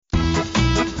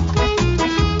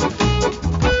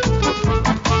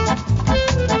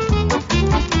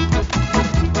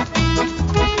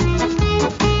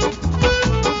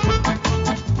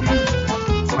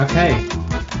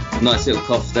Nice little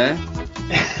cough there.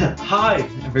 Hi,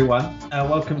 everyone.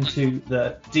 Welcome to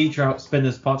the D-Trout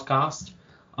Spinners podcast.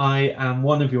 I am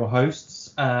one of your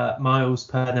hosts, Miles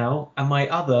Purnell, and my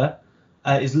other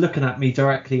is looking at me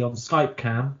directly on Skype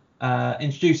cam.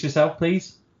 Introduce yourself,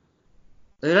 please.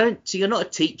 So you're not a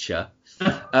teacher.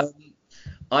 I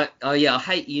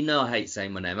hate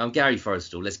saying my name. I'm Gary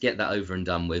Forrestal. Let's get that over and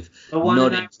done with.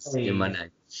 Not interested in my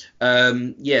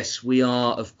name. Yes, we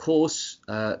are, of course,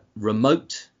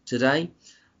 remote today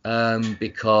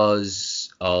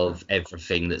because of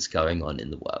everything that's going on in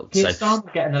the world. Keir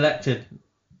Starmer getting elected.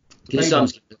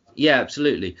 Yeah,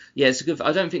 absolutely. Yeah, it's a good.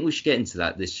 I don't think we should get into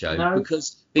that this show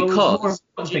because more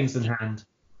things in hand.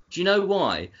 Do you know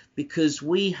why? Because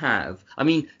we have. I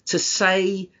mean, to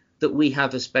say that we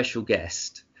have a special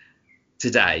guest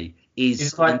today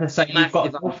is like to say you've got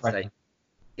a girlfriend.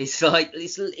 It's like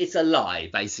it's a lie,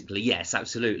 basically. Yes,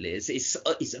 absolutely.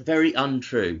 It's very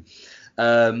untrue.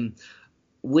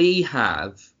 We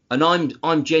have, and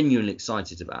I'm genuinely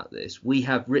excited about this. We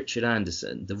have Richard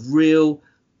Anderson, the real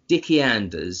Dickie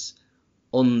Anders,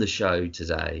 on the show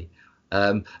today.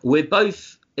 We're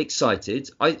both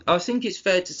excited. I think it's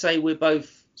fair to say we're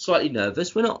both slightly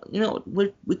nervous. We're not,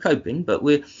 we're coping, but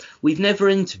we've never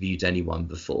interviewed anyone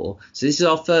before, so this is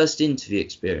our first interview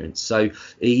experience. So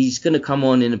he's going to come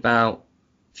on in about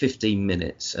 15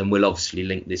 minutes, and we'll obviously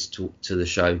link this to the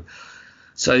show.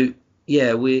 So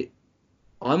yeah,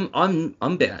 I'm a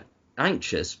bit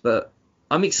anxious, but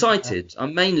I'm excited.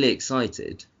 I'm mainly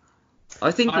excited.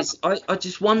 I think I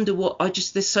just wonder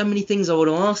there's so many things I want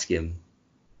to ask him.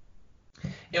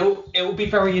 It will be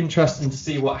very interesting to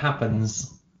see what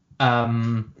happens,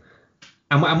 and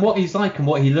what he's like and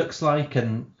what he looks like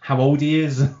and how old he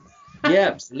is. Yeah,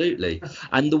 absolutely.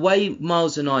 And the way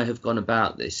Miles and I have gone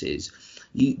about this is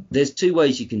there's two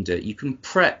ways you can do it. You can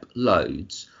prep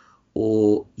loads,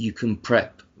 or you can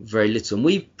prep very little. And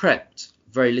we've prepped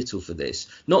very little for this,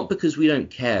 not because we don't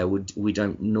care,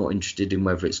 not interested in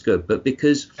whether it's good, but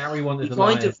because Harry wanted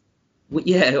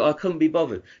I couldn't be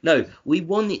bothered. No, we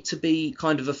want it to be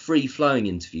kind of a free-flowing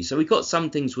interview. So we've got some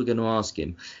things we're going to ask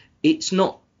him. It's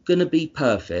not going to be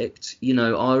perfect.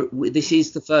 This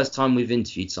is the first time we've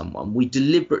interviewed someone. We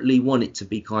deliberately want it to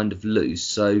be kind of loose.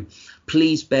 So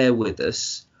please bear with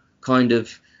us. Kind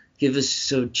of give us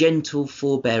sort of gentle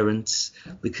forbearance,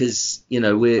 because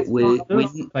we're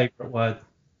favorite word.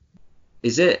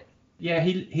 Is it? Yeah,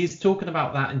 he's talking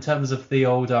about that in terms of the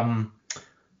old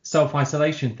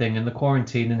self-isolation thing and the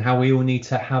quarantine and how we all need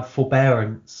to have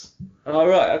forbearance. Oh,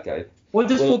 right, okay. What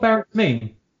does forbearance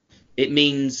mean? It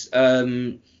means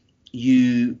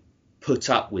you put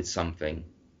up with something.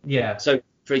 Yeah. So,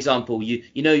 for example,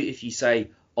 if you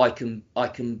say I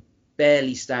can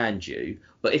barely stand you,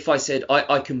 but if I said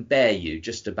I can bear you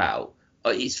just about,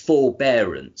 it's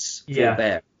forbearance. Yeah.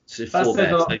 Forbear. So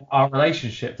our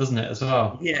relationship, doesn't it, as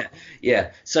well?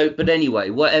 Yeah. So, but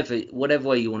anyway, whatever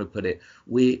way you want to put it,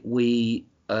 we're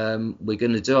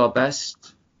going to do our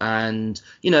best, and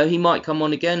he might come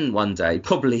on again one day.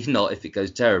 Probably not if it goes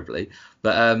terribly,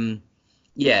 but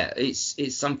yeah,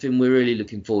 it's something we're really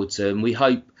looking forward to, and we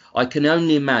hope. I can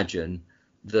only imagine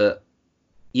that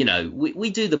we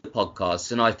do the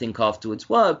podcast, and I think afterwards,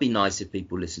 well, it'd be nice if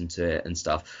people listen to it and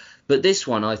stuff. But this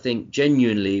one, I think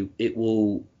genuinely it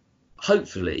will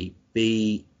hopefully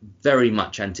be very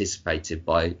much anticipated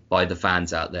by the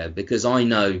fans out there, because I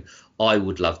know I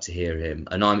would love to hear him,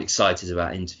 and I'm excited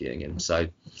about interviewing him. So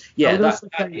yeah,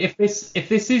 if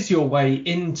this is your way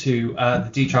into the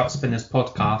D-Trout Spinners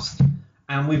podcast,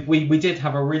 and we did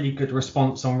have a really good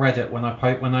response on Reddit when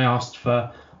I asked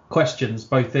for questions,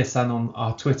 both this and on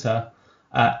our Twitter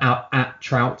at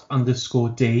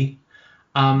Trout_D.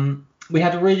 We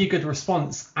had a really good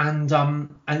response, and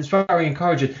it's very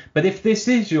encouraging. But if this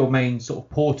is your main sort of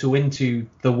portal into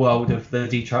the world of the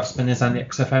D-Trout Spinners and the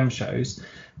XFM shows,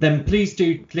 then please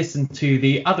do listen to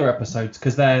the other episodes,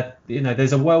 because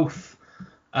there's a wealth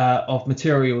of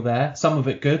material there. Some of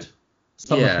it good,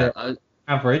 some of it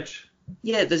average.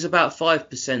 Yeah, there's about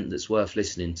 5% that's worth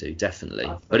listening to,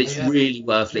 definitely. But it's really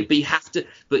worth it.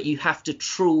 But you have to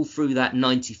trawl through that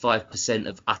 95%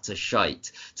 of utter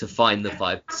shite to find the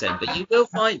 5%. But you will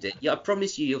find it. Yeah, I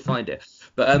promise you'll find it.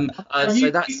 But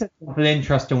so that's said something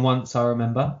interesting once, I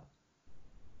remember.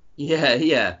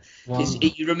 Yeah. Wow.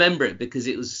 You remember it because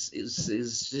it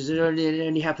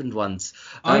only happened once.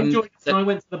 I enjoyed it when I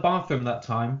went to the bathroom that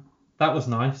time. That was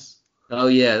nice. Oh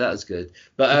yeah, that was good.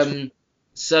 But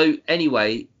so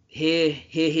anyway, here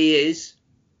he is,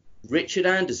 Richard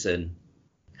Anderson.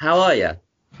 How are you?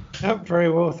 Very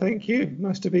well, thank you.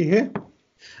 Nice to be here.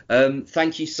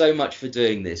 Thank you so much for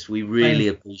doing this. We really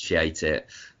appreciate it,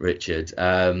 Richard.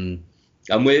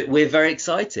 And we're very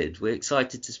excited. We're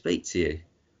excited to speak to you.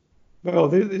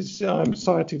 Well, I'm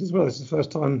excited as well. This is the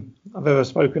first time I've ever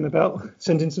spoken about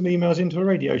sending some emails into a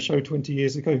radio show 20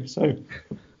 years ago. So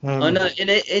I know, and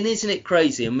isn't it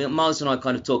crazy? I mean, Miles and I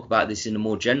kind of talk about this in a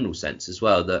more general sense as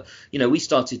well. That we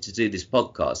started to do this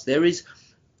podcast. There is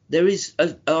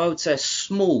I would say a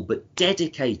small but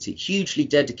dedicated, hugely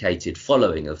dedicated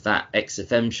following of that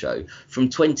XFM show from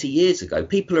 20 years ago.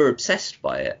 People are obsessed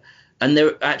by it, and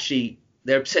they're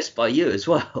obsessed by you as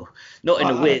well, not in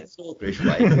a weird stalkerish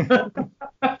way.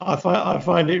 I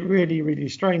find it really, really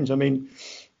strange. I mean,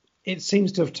 it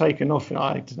seems to have taken off,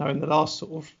 I don't know, in the last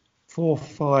sort of 4 or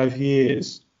 5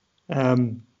 years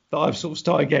that I've sort of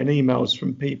started getting emails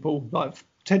from people like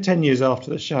 10 years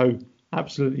after the show,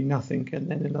 absolutely nothing.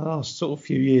 And then in the last sort of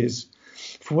few years,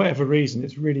 for whatever reason,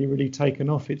 it's really, really taken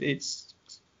off. It's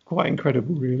quite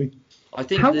incredible, really. I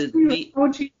think how do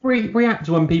you react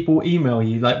when people email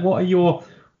you? Like, what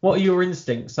are your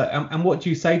instincts, and what do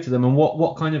you say to them, and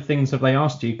what kind of things have they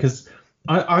asked you? Because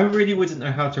I really wouldn't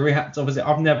know how to react. Obviously,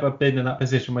 I've never been in that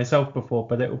position myself before,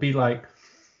 but it would be like,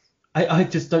 I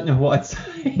just don't know what I'd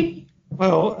say.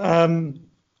 Well, I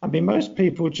mean, most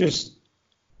people just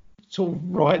sort of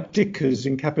write Dickers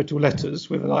in capital letters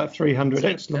with like 300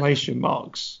 exclamation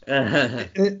marks.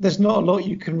 There's not a lot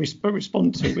you can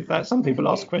respond to with that. Some people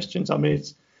ask questions. I mean,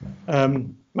 it's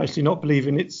mostly not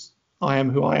believing it's I am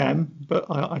who I am, but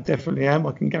I definitely am.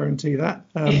 I can guarantee that.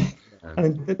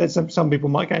 And there's some people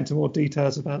might get into more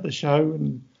details about the show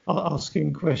and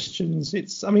asking questions.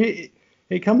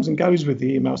 It comes and goes with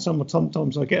the email.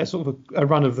 Sometimes I get a sort of a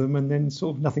run of them and then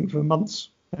sort of nothing for months.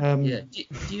 Do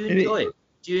you enjoy it?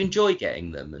 Do you enjoy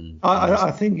getting them? And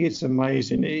I think it's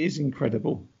amazing. It is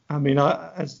incredible. I mean,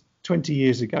 as 20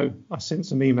 years ago, I sent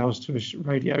some emails to a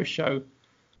radio show,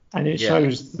 and it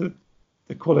shows the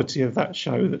quality of that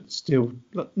show that still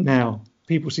now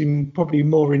people seem probably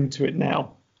more into it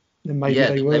now than maybe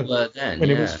they were then,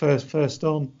 when it was first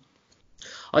on.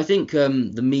 I think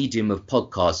the medium of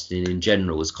podcasting in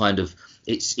general is kind of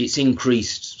it's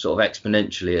increased sort of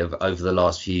exponentially over the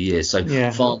last few years. So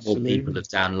far more people have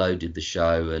downloaded the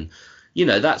show, and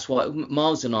that's why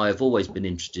Miles and I have always been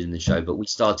interested in the show, but we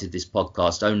started this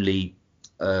podcast only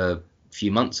a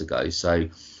few months ago. So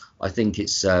I think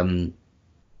it's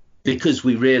because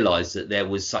we realised that there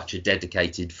was such a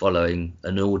dedicated following,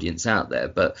 an audience out there.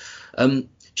 But do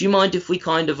you mind if we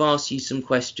kind of ask you some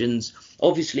questions?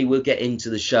 Obviously, we'll get into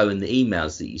the show and the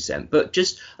emails that you sent, but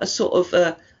just a sort of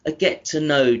a get to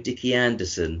know Dickie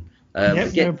Anderson.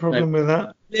 No problem with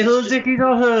that. Little Dickie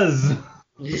Dotters.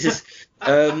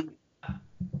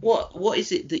 What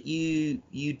is it that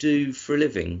you do for a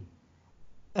living?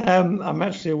 I'm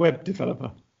actually a web developer.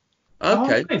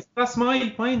 Okay. Oh, nice. That's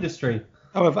my industry.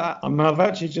 However, I've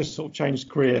actually just sort of changed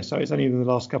career, so it's only in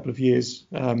the last couple of years.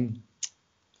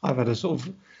 I've had a sort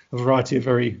of a variety of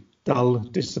very dull,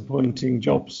 disappointing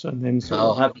jobs, and then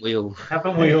haven't we all?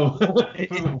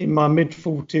 In my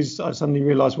mid-40s, I suddenly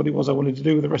realised what it was I wanted to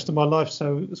do with the rest of my life,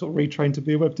 so sort of retrained to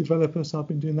be a web developer. So I've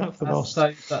been doing that for the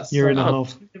last year and a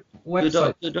half. Good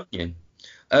on you.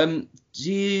 Do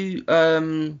you?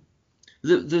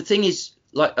 The thing is,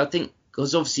 like, I think,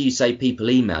 because obviously you say people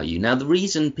email you. Now, the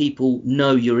reason people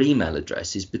know your email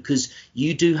address is because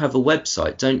you do have a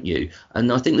website, don't you?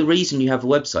 And I think the reason you have a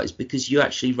website is because you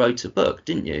actually wrote a book,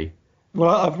 didn't you? Well,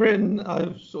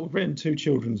 I've sort of written 2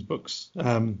 children's books,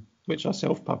 which I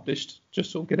self-published.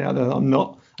 Just sort of get out there. I'm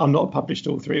not a published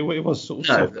author. It was sort of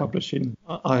self-publishing.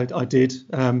 I did.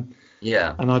 And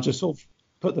I just sort of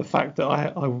put the fact that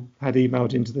I had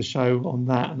emailed into the show on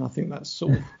that, and I think that's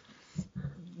sort of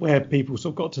where people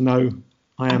sort of got to know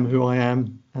I am who I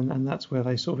am, and that's where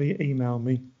they sort of email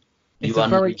me. It's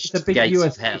a big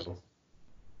USP.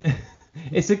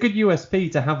 It's a good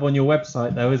USP to have on your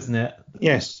website, though, isn't it?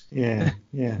 Yes, yeah.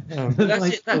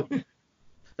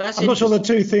 That's I'm not sure the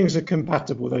two things are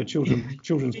compatible, though.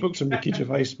 Children's books and Ricky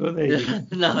Gervais, but there you go.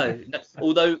 No.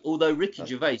 Although Ricky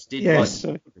Gervais did write books,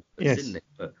 didn't it?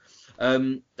 But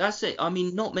that's it. I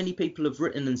mean, not many people have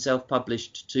written and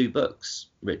self-published 2 books,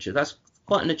 Richard. That's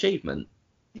quite an achievement.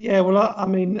 Yeah, well, I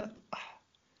mean,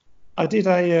 I did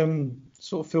a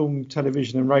sort of film,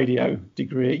 television and radio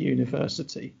degree at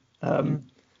university.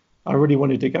 I really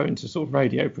wanted to go into sort of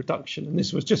radio production, and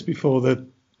this was just before the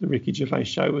Ricky Gervais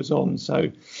show was on.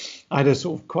 So I had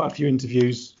quite a few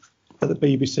interviews at the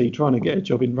BBC trying to get a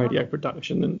job in radio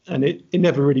production, and it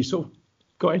never really sort of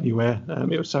got anywhere.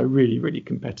 It was so really, really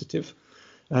competitive.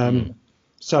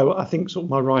 So I think sort of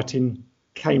my writing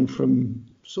came from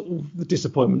sort of the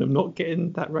disappointment of not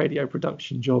getting that radio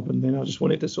production job, and then I just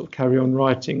wanted to sort of carry on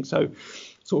writing. So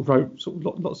sort of wrote sort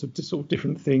of lots of sort of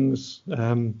different things.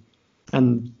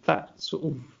 and that sort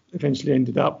of eventually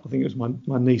ended up, I think it was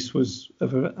my niece was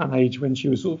of an age when she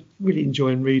was sort of really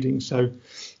enjoying reading, so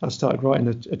I started writing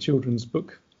a children's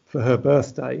book for her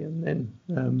birthday, and then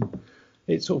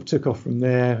it sort of took off from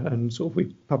there, and sort of we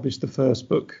published the first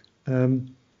book. I mean,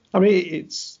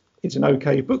 it's an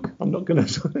okay book. I'm not going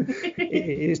to.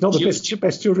 It's not the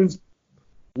best children's.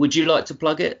 Would you like to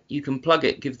plug it? You can plug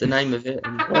it. Give the name of it.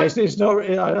 Well, it's not.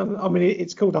 I mean,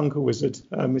 it's called Uncle Wizard.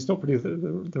 It's not really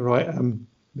the right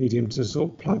medium to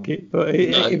sort of plug it, but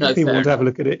if people want to have a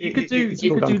look at it, you could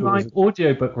do like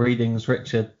audiobook readings,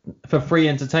 Richard, for free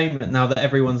entertainment. Now that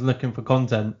everyone's looking for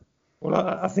content. Well,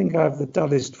 I think I have the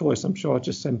dullest voice. I'm sure I'd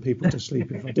just send people to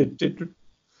sleep if I did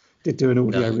do an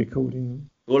audio recording.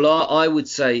 Well, I would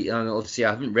say, obviously,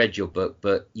 I haven't read your book,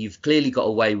 but you've clearly got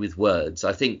a way with words.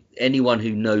 I think anyone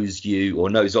who knows you or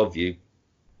knows of you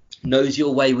knows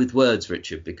your way with words,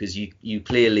 Richard, because you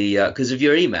clearly, because of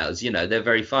your emails, they're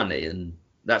very funny, and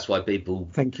that's why people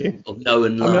thank you know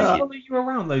and love you. How follow you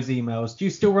around those emails? Do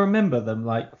you still remember them,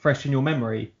 like fresh in your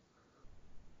memory?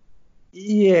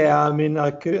 Yeah, I mean,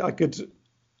 I could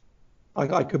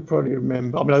probably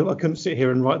remember. I mean, I couldn't sit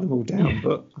here and write them all down,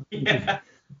 but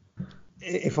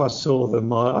if I saw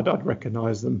them, I'd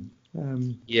recognise them.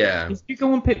 Yeah. Do you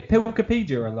go on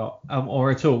Pilkopedia a lot,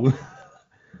 or at all?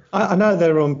 I know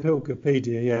they're on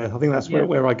Pilkopedia, yeah. I think that's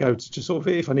where I go to just sort of,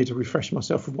 if I need to refresh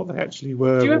myself of what they actually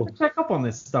were. Do you ever check up on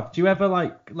this stuff? Do you ever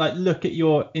like look at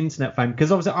your internet fame?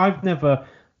 Because obviously I've never,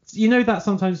 that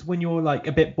sometimes when you're like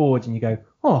a bit bored and you go,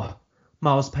 oh,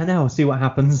 Miles Pennell, see what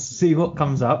happens, see what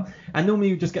comes up. And normally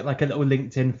you just get like a little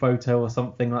LinkedIn photo or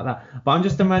something like that. But I'm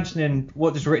just imagining,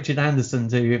 what does Richard Anderson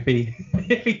do if he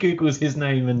Googles his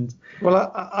name? And well,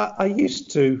 I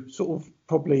used to sort of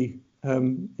probably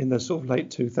in the sort of late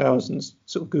 2000s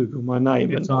sort of Google my name.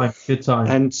 Good time.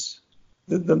 And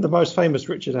the most famous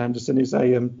Richard Anderson is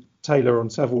a tailor on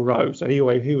Savile Row. So he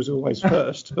was always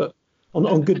first, but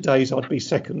on good days I'd be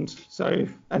second. So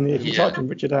if you typed in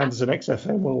Richard Anderson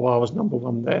XFM, well, I was number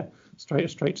one there,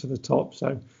 straight to the top.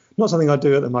 So not something I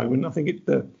do at the moment. I think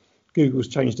the Google's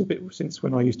changed a bit since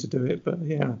when I used to do it, but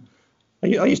yeah.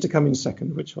 I used to come in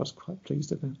second, which I was quite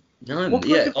pleased about. No,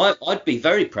 I'd be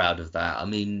very proud of that. I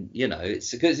mean,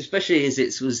 it's because, especially as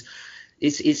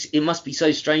it must be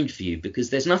so strange for you, because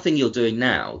there's nothing you're doing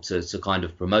now to kind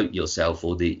of promote yourself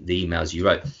or the emails you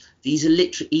wrote. These are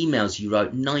literally emails you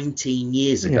wrote 19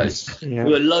 years ago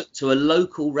to a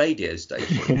local radio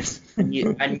station, yes.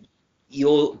 and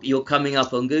you're coming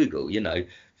up on Google,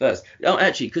 first. Oh,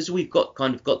 actually, because we've got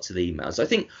to the emails, I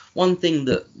think one thing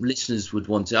that listeners would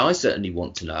want to, I certainly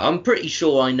want to know. I'm pretty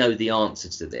sure I know the answer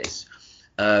to this.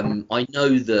 I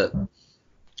know that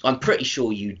I'm pretty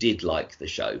sure you did like the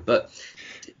show, but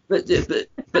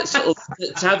sort of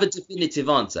to have a definitive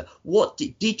answer, what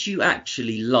did you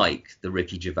actually like the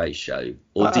Ricky Gervais show,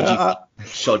 or did you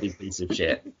shoddy piece of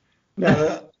shit?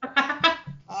 No,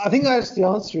 I think the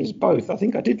answer is both. I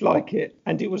think I did like it,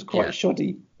 and it was quite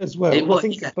shoddy as well.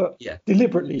 But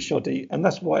deliberately shoddy, and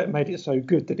that's why it made it so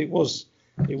good, that it was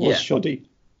shoddy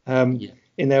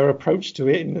in their approach to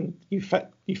it, and you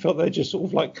felt they just sort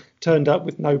of like turned up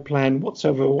with no plan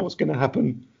whatsoever what was going to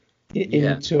happen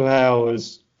in 2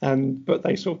 hours, but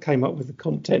they sort of came up with the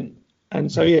content, and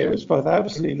so it was both. I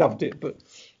absolutely loved it, but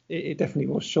it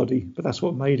definitely was shoddy, but that's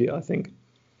what made it, I think.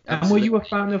 And were you a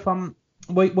fan of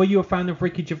Were you a fan of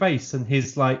Ricky Gervais and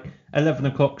his like 11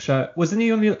 o'clock show? Wasn't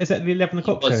he on the? Is that the 11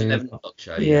 o'clock show? It was 11 o'clock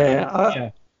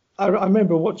show. I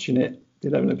remember watching it, the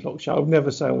 11 o'clock show. I would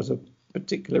never say I was a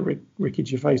particular Ricky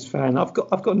Gervais fan. I've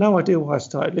got no idea why I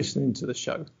started listening to the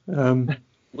show.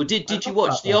 Well, did you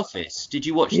watch The Office? Did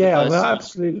you watch? Yeah, I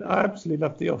absolutely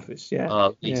loved The Office. Yeah.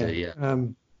 Oh, me too. Yeah.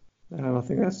 I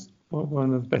think that's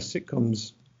one of the best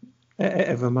sitcoms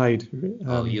ever made.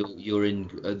 You're in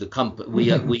the company.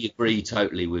 We agree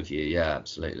totally with you. Yeah,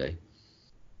 absolutely.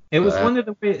 It was one of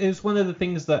the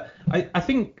things that I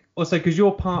think also, because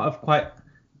you're part of quite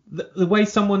the way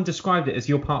someone described it, is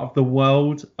you're part of the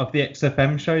world of the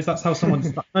XFM shows. That's how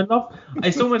someone I love.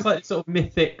 It's almost like sort of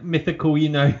mythical,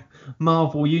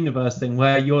 Marvel universe thing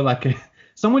where you're like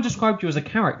someone described you as a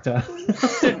character.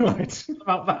 Right.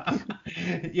 About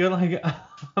that. You're like,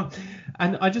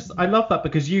 and I love that,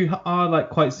 because you are like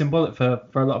quite symbolic for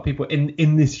a lot of people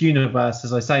in this universe.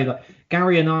 As I say, like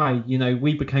Gary and I,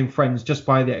 we became friends just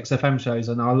by the XFM shows,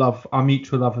 and our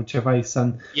mutual love of Gervais.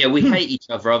 And yeah, we hate each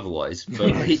other otherwise,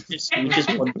 but we just bonded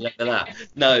over that.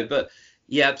 No, but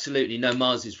yeah, absolutely. No,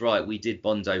 Mars is right. We did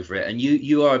bond over it, and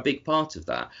you are a big part of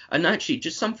that. And actually,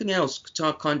 just something else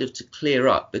to clear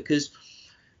up, because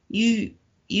you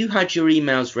you had your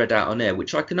emails read out on air,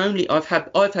 which I've had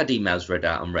emails read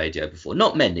out on radio before,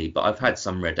 not many, but I've had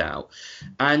some read out,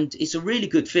 and it's a really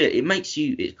good feel. It makes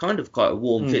you, it's kind of quite a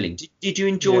warm feeling. Did you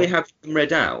enjoy having them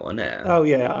read out on air? Oh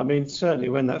yeah, I mean certainly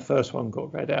when that first one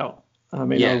got read out, I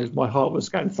mean my heart was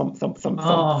going thump thump thump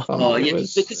thump. Oh yeah,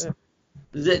 because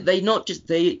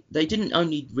they didn't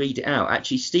only read it out.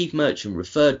 Actually, Steve Merchant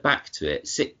referred back to it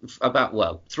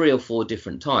about 3 or 4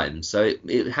 different times, so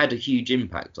it had a huge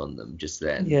impact on them just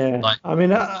then. Yeah, I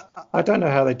mean, I don't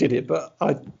know how they did it, but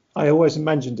I always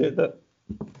imagined it that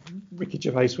Ricky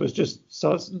Gervais was just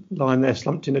lying there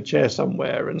slumped in a chair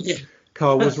somewhere, and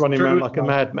Carl was running around like a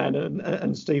madman,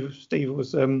 and Steve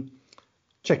was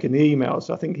checking the emails.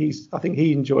 I think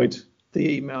he enjoyed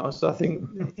the emails. I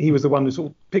think he was the one who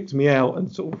sort of picked me out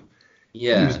and sort of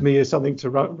used me as something to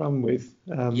run with.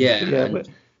 But,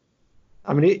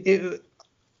 I mean, it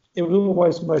was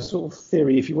always my sort of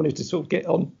theory. If you wanted to sort of get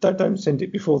on, don't send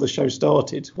it before the show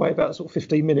started. Wait about sort of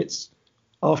 15 minutes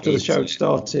after the show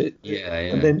started,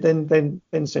 and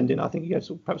then send in. I think you have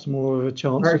sort of perhaps more of a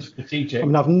chance. Very strategic. I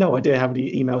mean, I've no idea how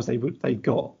many emails they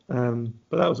got,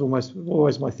 but that was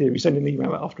always my theory. Send an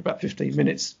email after about 15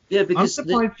 minutes. Yeah, because I'm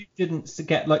surprised you didn't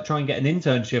try and get an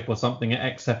internship or something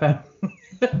at XFM.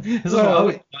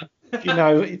 You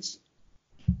know, it's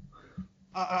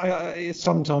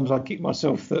sometimes I kick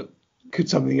myself that could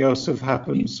something else have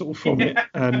happened sort of from it.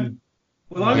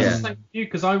 Well, I was the same with you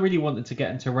because I really wanted to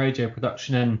get into radio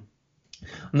production, and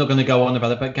I'm not going to go on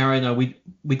about it, but Gary and I, we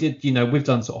did, you know, we've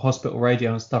done sort of hospital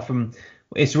radio and stuff, and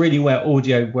it's really where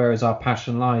our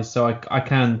passion lies. So I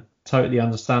can totally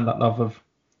understand that love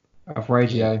of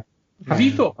radio. Yeah. Have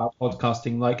you thought about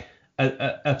podcasting like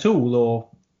at all, or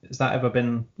has that ever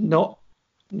been? Not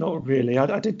really.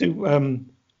 I did do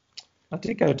I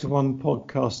did go to one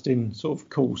podcasting sort of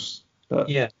course, but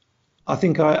I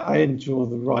think I enjoy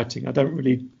the writing. I don't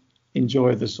really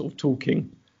enjoy the sort of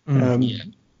talking.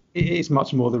 It's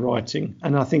much more the writing.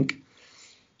 And I think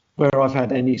where I've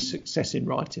had any success in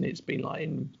writing, it's been like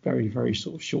in very, very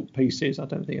sort of short pieces. I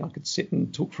don't think I could sit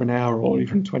and talk for an hour or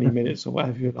even 20 minutes or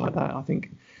whatever like that. I think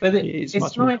it's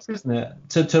much nice, isn't it,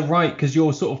 to write, because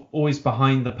you're sort of always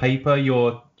behind the paper.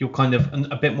 You're kind of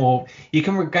a bit more. You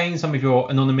can regain some of your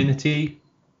anonymity.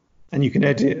 And you can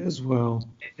edit as well.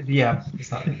 Yeah,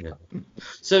 exactly. Yeah.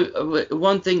 So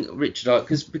one thing, Richard,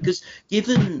 because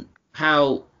given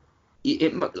how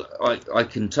I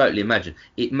can totally imagine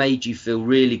it made you feel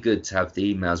really good to have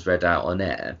the emails read out on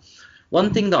air.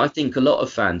 One thing that I think a lot of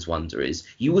fans wonder is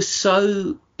you were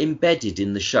so embedded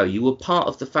in the show, you were part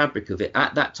of the fabric of it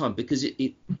at that time, because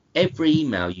every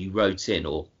email you wrote in,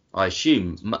 or I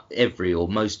assume every or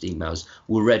most emails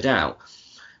were read out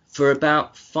for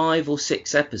about 5 or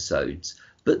 6 episodes,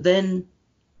 but then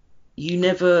you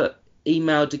never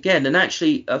emailed again. And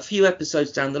actually, a few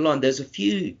episodes down the line, there's a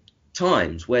few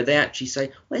times where they actually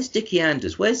say, "Where's Dickie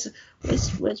Anders? Where's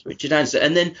Richard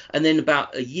Anderson?" And then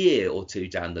about a year or 2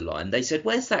 down the line, they said,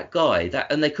 "Where's that guy?"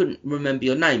 And they couldn't remember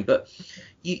your name. But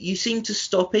you seem to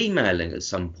stop emailing at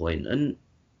some point. And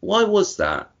why was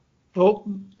that? Well,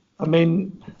 I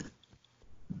mean,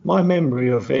 my memory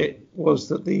of it was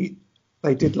that they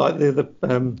did like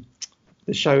the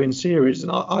show in series,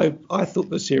 and I thought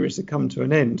the series had come to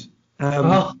an end.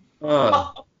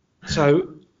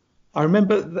 So I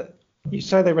remember that you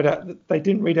say they read out. They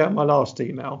didn't read out my last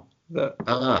email.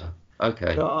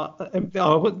 Okay.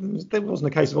 There wasn't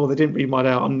a case of they didn't read mine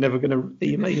out, I'm never going to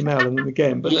email them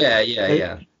again. But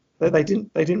They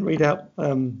didn't read out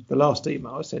the last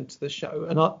email I sent to the show,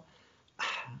 and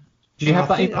do you have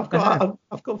that email?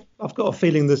 I've got a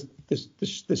feeling the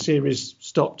series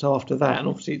stopped after that, and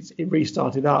obviously it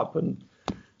restarted up, and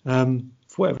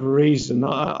for whatever reason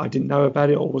I didn't know about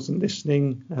it or wasn't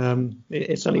listening.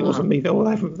 It certainly wasn't me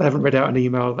that they haven't read out an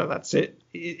email. That's it.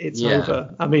 It's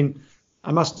over. I mean,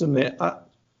 I must admit,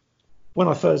 when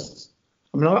I first,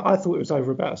 I thought it was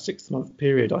over about a 6-month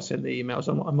period I sent the emails.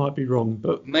 I might be wrong,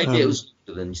 but maybe it was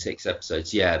longer than 6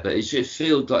 episodes. Yeah, but it just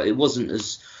feels like it wasn't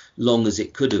as long as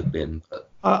it could have been. But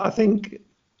I think,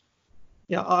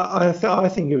 I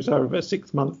think it was over a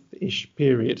 6-month-ish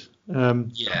period.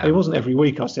 It wasn't every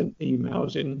week I sent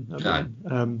emails in.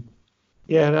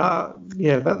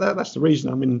 That's the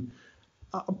reason. I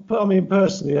mean,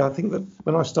 personally, I think that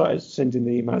when I started sending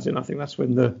the emails in, I think that's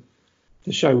when the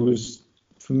show was,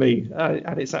 for me,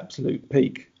 at its absolute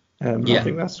peak. I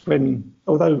think that's when,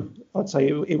 although I'd say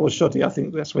it was shoddy, I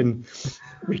think that's when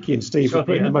Ricky and Steve were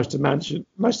putting the most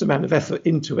amount of effort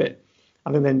into it.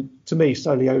 And then, to me,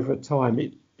 slowly over time,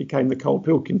 it became the Cole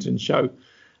Pilkington show.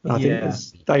 And I think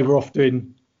as they were off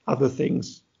doing other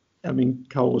things, I mean,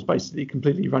 Cole was basically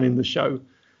completely running the show.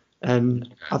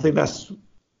 And I think that's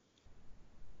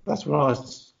that's when I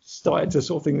started to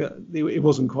sort of think that it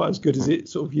wasn't quite as good as it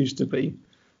sort of used to be,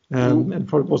 and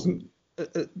probably wasn't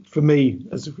for me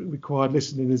as required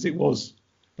listening as it was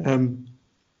when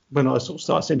I sort of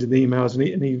started sending the emails,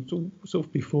 and he sort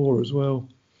of before as well.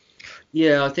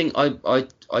 Yeah, I think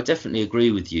I definitely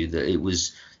agree with you that it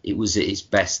was at its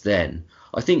best then.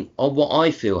 I think what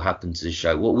I feel happened to the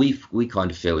show, what we kind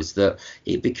of feel is that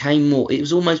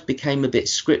it almost became a bit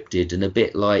scripted and a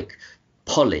bit like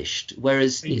polished,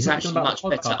 whereas it's actually much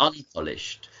better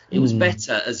unpolished. It was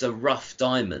better as a rough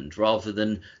diamond rather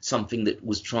than something that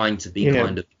was trying to be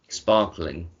kind of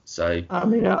sparkling. So I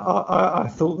mean, I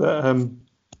thought that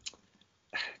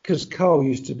because Carl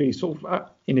used to be sort of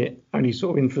in it only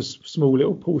sort of in for small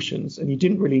little portions, and you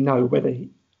didn't really know whether he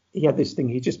had this thing.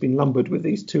 He'd just been lumbered with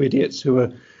these two idiots who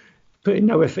were putting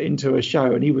no effort into a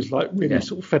show, and he was like really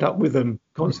sort of fed up with them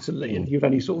constantly, and he'd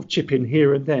only sort of chip in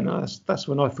here and then. That's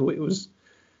when I thought it was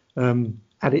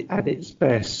at its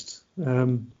best.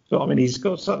 But I mean, he's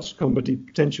got such comedy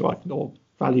potential or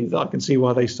value that I can see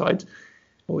why they started.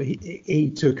 Or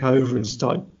he took over and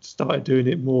started doing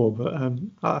it more. But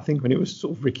I think when it was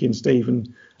sort of Ricky and Steve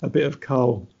and a bit of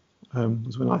Carl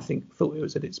was when I thought it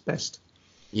was at its best.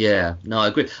 Yeah, no, I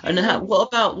agree. And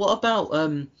what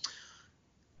about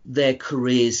their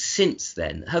careers since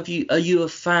then? Are you a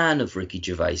fan of Ricky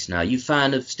Gervais now? Are you a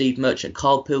fan of Steve Merchant?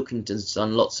 Carl Pilkington's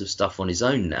done lots of stuff on his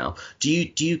own now. Do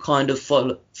you kind of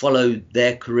follow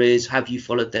their careers? Have you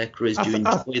followed their careers? Do you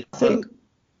enjoy them?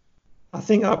 I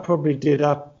think I probably did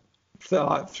up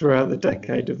throughout the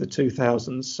decade of the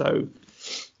 2000s. So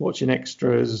watching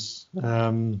extras,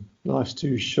 Life's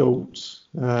Too Short.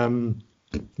 Am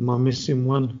I missing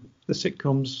one? The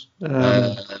sitcoms.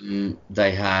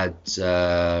 They had.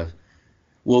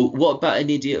 Well, what about an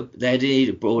Idiot? They had an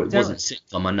Idiot Abroad. It wasn't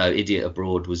sitcom. I know Idiot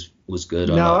Abroad was good.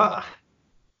 No,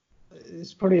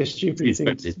 it's probably a stupid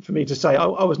thing for me to say.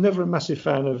 I was never a massive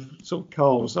fan of sort of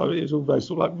Carl, so it was always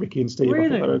sort of like Ricky and Steve.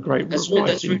 Really? I thought they were great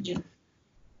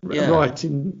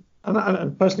writing.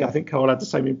 And personally, I think Carl had the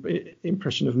same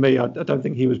impression of me. I don't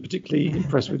think he was particularly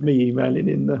impressed with me emailing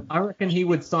in the. I reckon he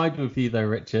would side with you though,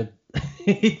 Richard.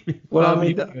 Well, I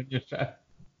mean,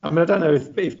 I don't know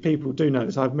if people do know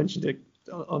this. I've mentioned it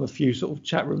on a few sort of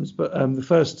chat rooms, but the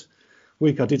first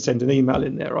week I did send an email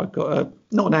in there. I got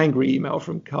not an angry email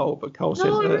from Carl, but Carl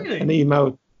sent an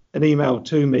email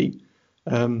to me,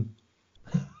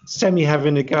 semi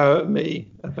having a go at me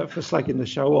for slagging the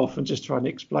show off and just trying to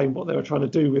explain what they were trying to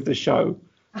do with the show.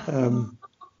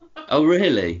 Oh,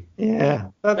 really? Yeah,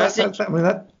 that's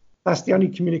the only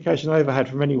communication I ever had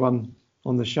from anyone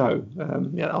on the show.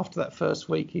 After that first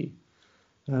week, he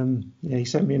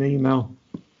sent me an email.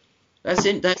 That's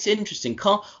interesting.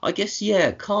 Carl, I guess,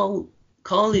 Carl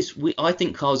is. I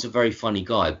think Carl's a very funny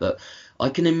guy, but I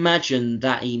can imagine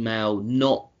that email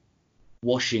not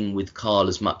washing with Carl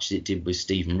as much as it did with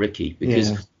Steve and Ricky,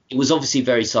 because it was obviously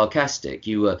very sarcastic.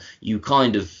 You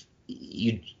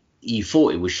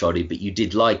thought it was shoddy, but you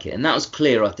did like it, and that was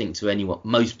clear, I think, to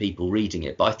most people reading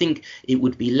it. But I think it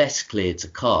would be less clear to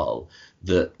Carl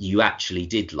that you actually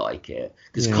did like it,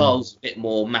 because Carl's a bit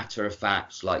more matter of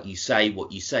fact, like you say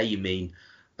what you say you mean,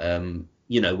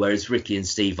 whereas Ricky and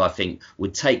Steve, I think,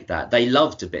 would take that. They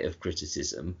loved a bit of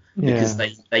criticism because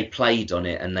they played on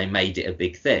it and they made it a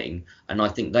big thing, and I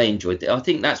think they enjoyed it. I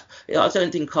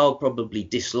don't think Carl probably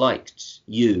disliked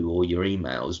you or your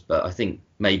emails, but I think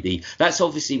maybe I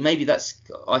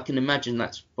can imagine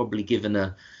that's probably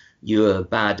given you a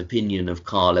bad opinion of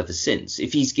Carl ever since.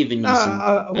 If he's given you some.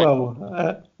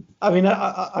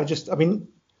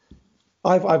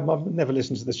 I've never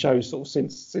listened to the show sort of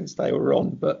since they were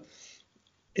on, but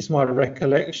it's my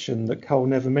recollection that Carl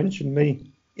never mentioned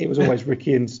me. It was always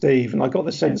Ricky and Steve, and I got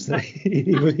the sense that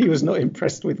he was not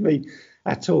impressed with me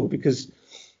at all, because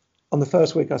on the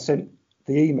first week I sent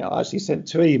the email, I actually sent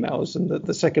two emails, and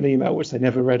the second email, which they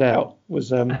never read out,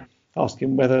 was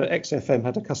asking whether XFM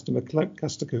had a customer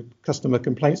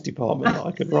complaints department that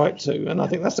I could write to, and I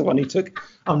think that's the one he took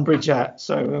umbrage at.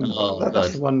 So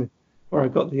that's the one where I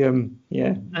got the And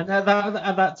at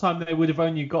that time they would have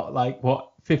only got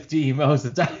 50 emails a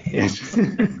day. Yes.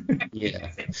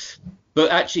 Yeah.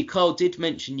 But actually, Carl did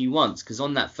mention you once, because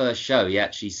on that first show,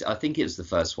 I think it was the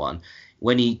first one,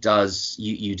 when he does,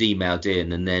 you'd emailed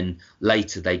in, and then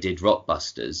later they did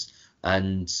Rockbusters,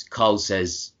 and Carl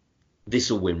says, "This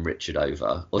will win Richard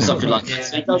over," or something like that.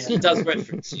 So he does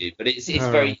reference you, but it's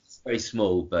very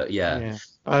small. But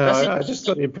I just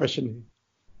got the impression,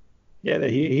 that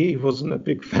he wasn't a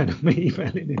big fan of me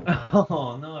emailing him.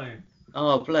 Oh no.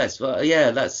 Oh bless. Well,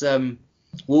 that's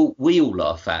Well, we all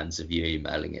are fans of you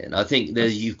emailing in. I think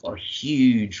that you've got a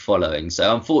huge following.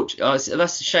 So unfortunately,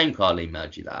 that's a shame Carl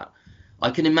emailed you that. I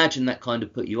can imagine that kind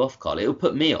of put you off, Carl. It would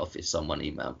put me off if someone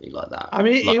emailed me like that. I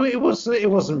mean, it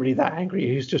wasn't really that angry.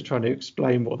 He was just trying to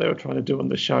explain what they were trying to do on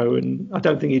the show, and I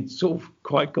don't think he'd sort of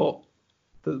quite got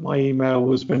that my email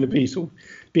was going to be sort of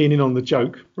being in on the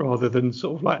joke rather than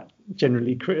sort of like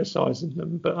generally criticising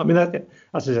them. But I mean, as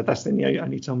I said, that's the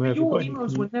only time I ever Your got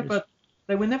emails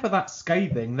were never that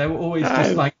scathing. They were always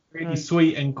just like really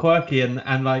sweet and quirky,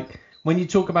 and like when you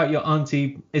talk about your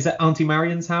auntie, is it Auntie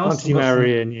Marion's house? Auntie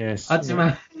Marion, yes. Auntie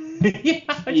Marion.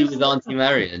 Yeah, you with Auntie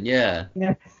Marion, yeah.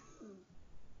 Yeah.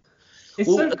 It's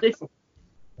Well, so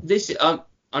this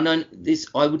I know this.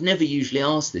 I would never usually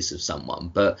ask this of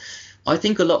someone, but I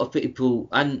think a lot of people,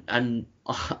 and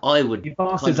I would. You've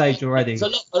asked his age already. It's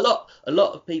a lot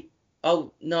of people.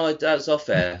 Oh no, that's off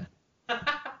air. I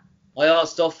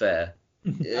asked off air.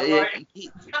 Right.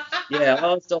 Yeah,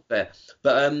 I asked off air.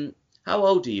 But how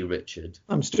old are you, Richard?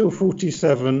 I'm still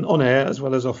 47 on air as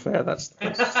well as off air. That's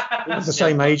the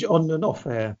same age on and off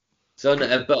air. So,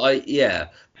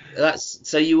 that's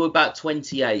so you were about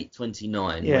 28,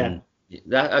 29. Yeah.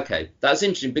 Okay, that's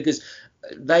interesting because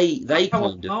they kind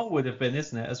of. Carl would have been,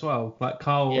 isn't it, as well? Like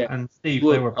Carl Yeah. and Steve,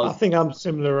 Well, they were. I think I'm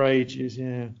similar ages,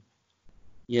 yeah.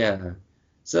 Yeah.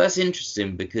 So that's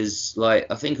interesting because, like,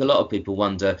 I think a lot of people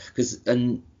wonder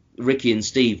and Ricky and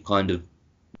Steve kind of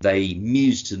they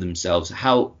muse to themselves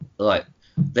how like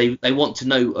they want to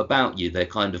know about you. They're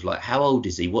kind of like, how old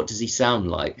is he? What does he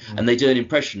sound like? And they do an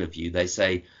impression of you. They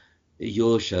say,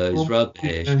 your show's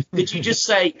rubbish. Could you just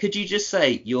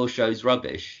say your show's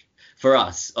rubbish for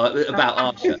us about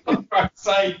our show? For Christ's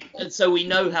sake. And so we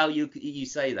know how you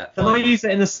say that. Can I use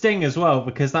it in a sting as well?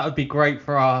 Because that would be great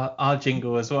for our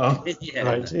jingle as well. Yeah.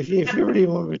 Right. If you really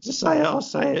want me to say it, I'll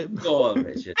say it. Go on,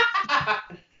 Richard.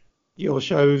 Your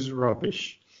show's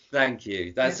rubbish. Thank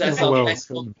you. That's You're our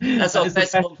best. welcome. That's our That is the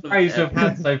best best compliment. praise we've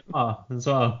had so far as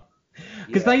well.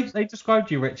 Because they described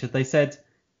you, Richard. They said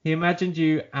he imagined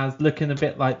you as looking a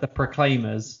bit like the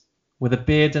Proclaimers, with a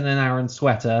beard and an Aran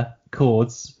sweater,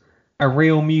 chords, a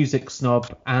real music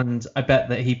snob, and I bet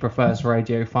that he prefers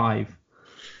Radio 5.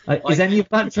 Is any of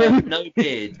that true? No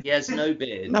beard. He has no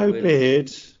beard. No beard.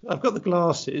 I've got the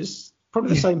glasses.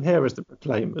 Probably the same hair as the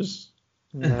Proclaimers.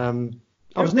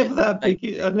 I was never that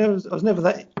big. I was never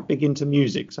that big into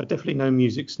music, so definitely no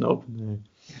music snob. No.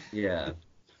 Yeah.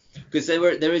 Because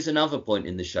there is another point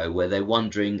in the show where they're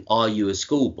wondering, are you a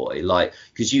schoolboy? Like,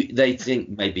 because they think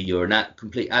maybe you're a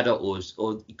complete adult,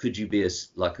 or could you be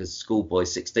like a schoolboy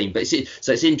 16? But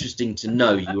it's interesting to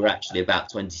know you were actually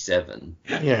about 27.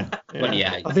 Yeah.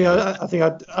 28. I think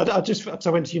I just cause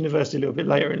I went to university a little bit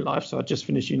later in life, so I just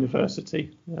finished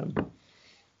university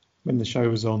when the show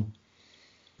was on.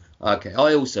 Okay,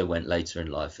 I also went later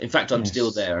in life. In fact, I'm still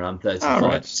there, and I'm 35.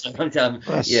 Right. So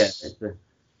yeah.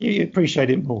 You appreciate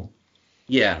it more.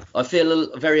 Yeah, I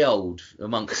feel very old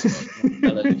amongst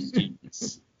fellow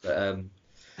students. But,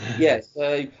 yeah,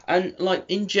 so, and like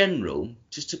in general,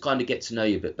 just to kind of get to know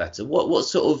you a bit better, what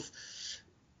sort of,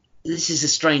 this is a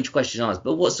strange question to ask,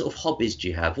 but what sort of hobbies do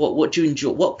you have? What do you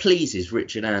enjoy? What pleases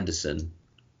Richard Anderson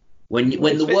when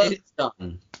the work is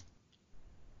done?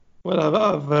 Well,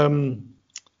 I've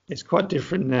it's quite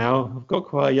different now. I've got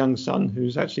quite a young son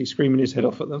who's actually screaming his head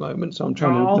off at the moment, so I'm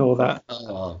trying to ignore that.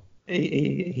 Oh.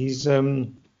 He's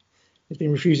been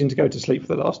refusing to go to sleep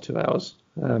for the last 2 hours.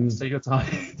 So you're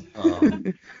tired. Oh.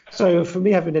 So for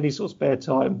me, having any sort of spare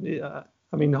time,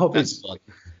 I mean, hobbies.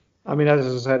 I mean, as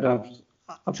I said, I've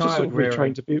just sort of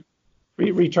retrained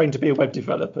to be a web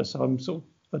developer. So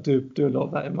I do a lot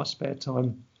of that in my spare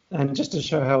time. And just to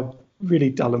show how really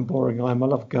dull and boring I am, I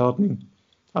love gardening.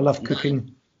 I love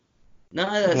cooking. No,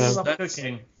 I love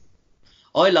cooking.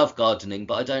 I love gardening,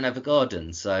 but I don't have a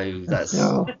garden, so that's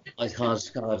No. I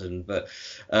can't garden. But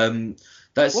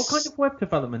that's What kind of web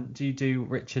development do you do,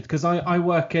 Richard? Because I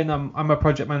work in I'm a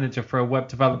project manager for a web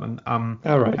development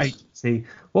right. agency.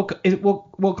 What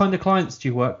kind of clients do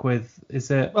you work with?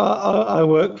 Is it? I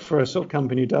work for a sort of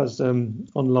company who does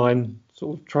online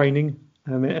sort of training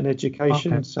and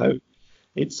education. Okay. So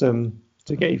it's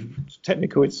to get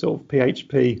technical, it's sort of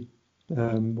PHP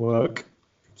work,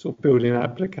 sort of building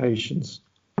applications.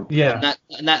 Yeah.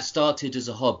 And that started as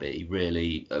a hobby,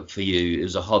 really, for you. It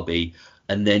was a hobby,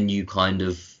 and then you kind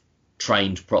of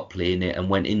trained properly in it and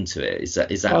went into it. Is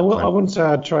that? I wouldn't say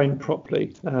I trained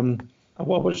properly. I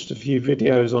watched a few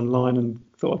videos online and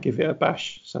thought I'd give it a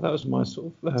bash. So that was my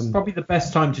sort of. It's probably the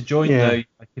best time to join though,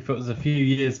 like if it was a few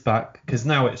years back, because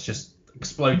now it's just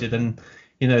exploded and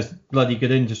it's bloody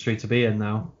good industry to be in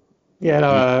now. Yeah,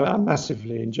 no, I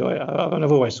massively enjoy it.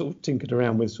 I've always sort of tinkered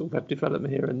around with sort of web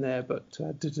development here and there, but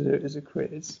to do it as a career,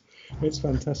 it's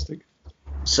fantastic.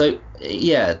 So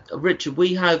yeah, Richard,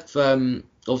 we have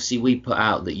obviously we put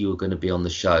out that you were going to be on the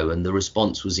show, and the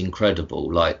response was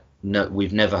incredible. Like, no,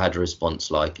 we've never had a response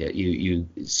like it.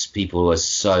 People were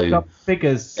so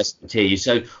figures to hear you.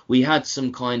 So we had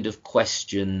some kind of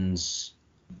questions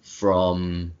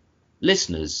from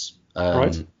listeners.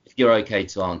 Right. If you're okay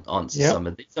to answer some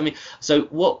of this. I mean, so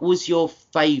what was your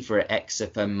favourite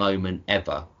XFM moment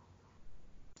ever?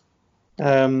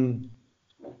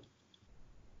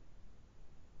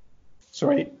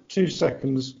 Sorry, 2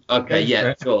 seconds. Okay,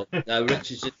 yeah, sure. No,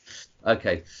 Richard's just...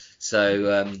 Okay,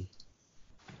 so...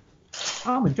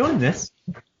 I'm enjoying this.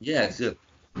 Yeah, so...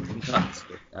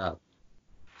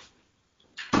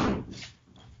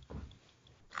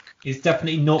 He's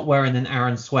definitely not wearing an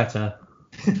Aaron sweater.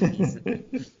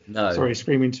 No. Sorry,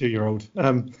 screaming 2-year-old.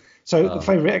 The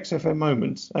favourite XFM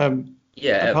moments.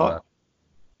 Ever.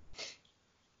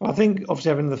 I think obviously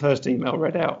having the first email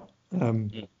read out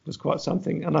was quite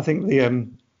something, and I think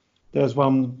there's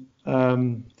one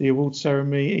the award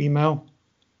ceremony email.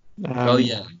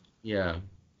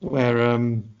 Where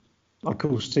I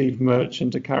call Steve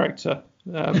Merchant a character.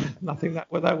 I think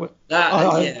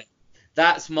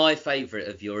that's my favourite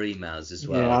of your emails as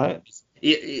well.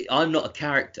 Yeah, I'm not a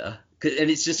character, and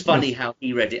it's just funny how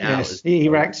he read it out. Yes, he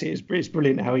reacts. It's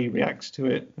brilliant how he reacts to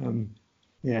it.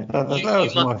 That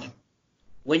was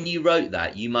when you wrote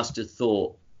that, you must have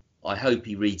thought, I hope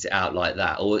he reads it out like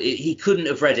that, or he couldn't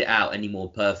have read it out any more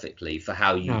perfectly for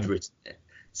how you'd written it.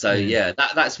 So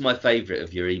that's my favourite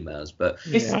of your emails. But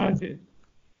it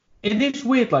is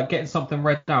weird, like getting something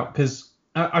read out, because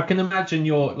I can imagine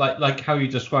your like how you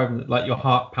describe it, like your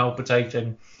heart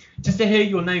palpitating, just to hear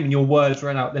your name and your words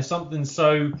read out. There's something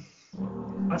so,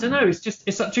 I don't know.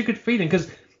 It's such a good feeling, because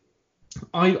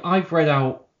I've read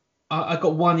out. I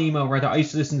got one email read out. I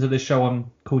used to listen to this show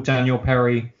called Daniel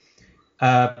Perry.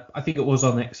 I think it was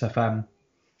on XFM,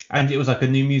 and it was like a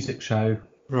new music show.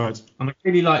 Right. And I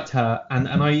really liked her, and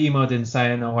I emailed in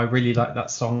saying, I really like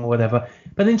that song or whatever.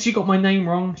 But then she got my name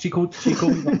wrong. She called me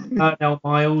like Ernell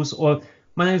Miles, or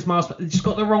my name's Miles, but she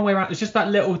got the wrong way around. It's just that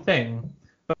little thing.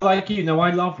 But like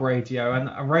I love radio,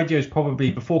 and radio is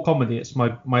probably, before comedy, it's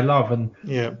my love. And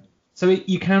so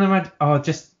you can imagine,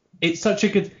 it's such a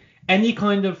good, any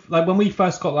kind of, like when we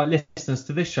first got like listeners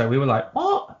to this show, we were like,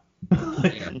 what?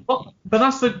 What? But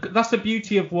that's the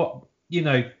beauty of what,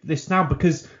 this now,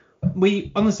 because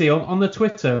we honestly on the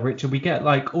Twitter, Richard, we get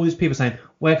like all these people saying,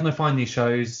 where can I find these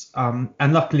shows? And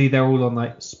luckily they're all on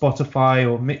like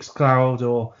Spotify or Mixcloud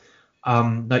or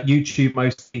like YouTube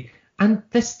mostly, and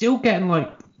they're still getting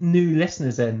like new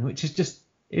listeners in, which is just,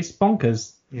 it's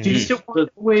bonkers. Do you still find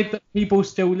it weird that people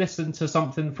still listen to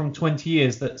something from 20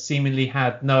 years that seemingly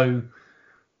had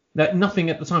nothing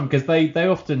at the time? Because they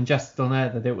often jest on air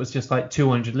that it was just like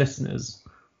 200 listeners.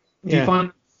 Do you find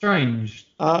it strange?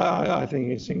 I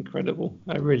think it's incredible.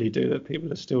 I really do, that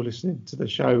people are still listening to the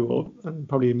show, and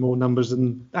probably in more numbers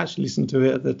than actually listened to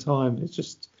it at the time. It's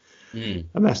just, and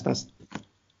that's.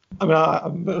 I mean,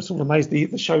 I'm sort of amazed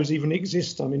the shows even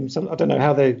exist. I mean, I don't know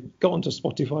how they got onto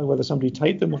Spotify, whether somebody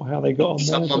taped them or how they got on there.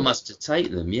 Someone must have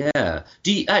taped them, yeah.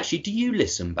 Do you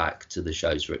listen back to the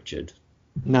shows, Richard?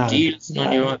 No. Do you listen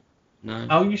on your own? No.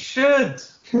 Oh, you should.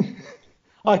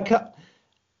 I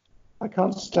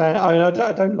can't stand. I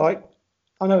don't like.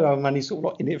 I know I'm only sort of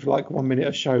like in it for like 1 minute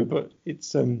a show, but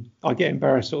it's I get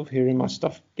embarrassed sort of hearing my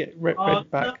stuff get read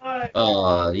back. No.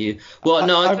 Oh, you. Well,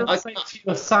 no, I say to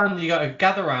your son, you got to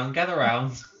gather round.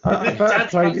 I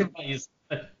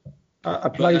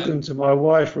played them to my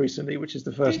wife recently, which is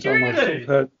the first time I've sort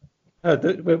of heard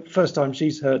the first time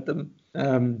she's heard them.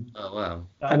 Oh wow!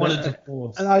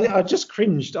 And I just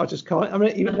cringed. I just can't. I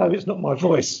mean, even though it's not my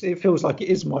voice, it feels like it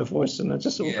is my voice, and I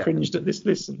just sort of cringed at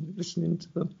listening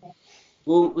to them.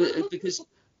 Well, because,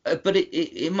 but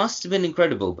it must have been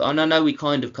incredible. And I know we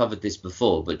kind of covered this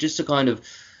before, but just to kind of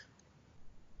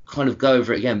go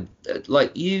over it again,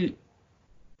 like you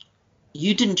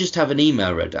didn't just have an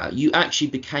email read out. You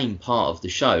actually became part of the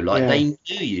show. Like they knew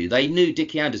you. They knew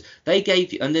Dickie Anders. They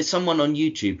gave you, and there's someone on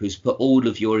YouTube who's put all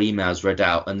of your emails read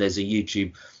out, and there's a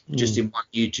YouTube just in one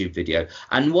YouTube video.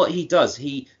 And what he does,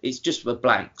 it's just a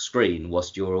blank screen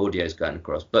whilst your audio's going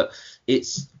across, but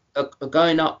it's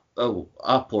going up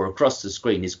or across the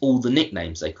screen is all the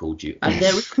nicknames they called you, and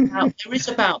there is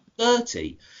about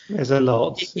 30. There's a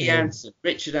lot. Dickie Anderson,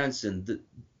 Richard Anderson,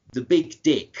 the Big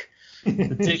Dick.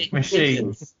 The Dick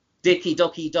Machine. Dicky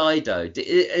Docky Dido.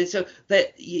 So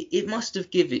that it must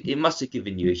have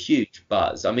given you a huge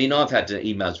buzz. I mean, I've had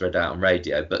emails read out on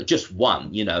radio, but just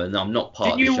one, and I'm not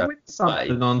part Did of the show. you win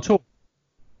something on Talk?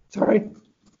 Sorry?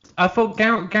 I thought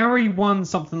Gary won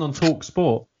something on Talk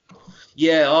Sport.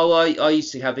 Yeah, I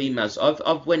used to have emails.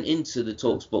 I've went into the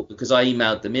TalkSport because I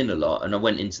emailed them in a lot, and I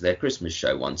went into their Christmas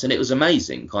show once, and it was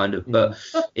amazing, kind of. But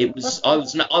it was I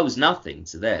was nothing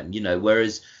to them,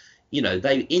 whereas.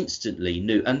 They instantly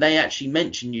knew, and they actually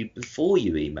mention you before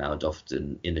you emailed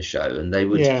often in a show, and they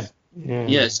would,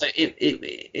 so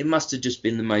it must have just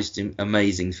been the most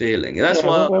amazing feeling. And that's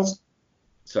why.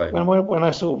 Sorry. When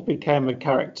I sort of became a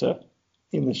character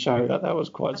in the show, that was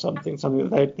quite something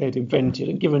that they'd invented,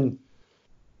 and given,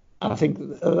 I think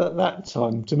at that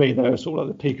time, to me, they were sort of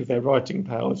like the peak of their writing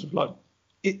powers, of like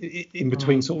in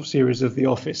between sort of series of The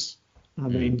Office. I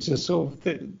mean,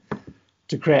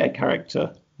 to create a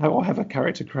character. Or have a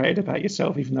character created about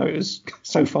yourself, even though it was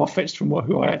so far-fetched from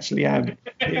who I actually am.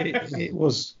 It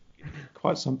was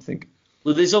quite something.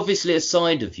 Well, there's obviously a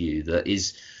side of you that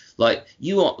is like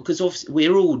you are, because obviously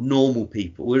we're all normal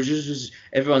people. We're just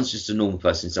everyone's just a normal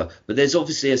person and stuff. But there's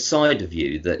obviously a side of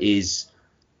you that is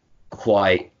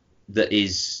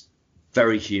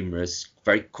very humorous,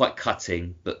 quite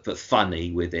cutting, but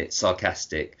funny with it,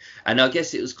 sarcastic. And I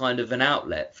guess it was kind of an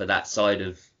outlet for that side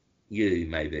of you,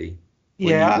 maybe.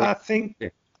 I think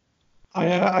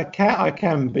I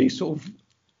can be sort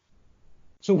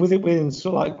of within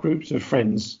sort of like groups of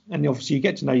friends, and obviously you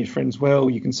get to know your friends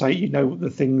well. You can say the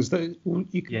things that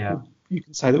you can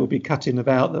say that will be cutting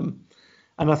about them,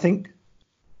 and I think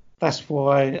that's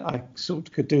why I sort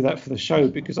of could do that for the show,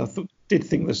 because I did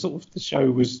think the show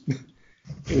was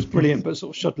it was brilliant, but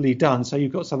sort of shoddily done. So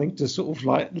you've got something to sort of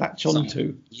like latch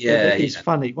onto. It's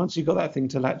funny. Once you've got that thing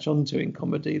to latch onto in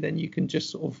comedy, then you can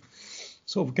just sort of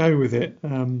go with it.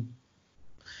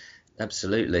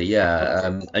 Absolutely,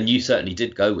 yeah. And you certainly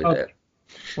did go with it.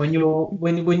 When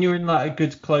you're in like a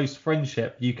good close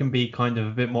friendship, you can be kind of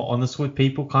a bit more honest with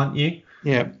people, can't you?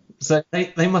 Yeah. So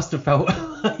they must have felt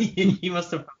you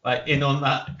must have felt like in on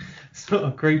that sort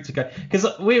of group to go, because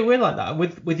we're like that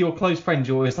with your close friends.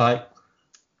 You're always like,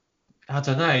 I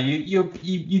don't know,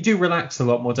 you do relax a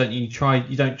lot more, don't you? You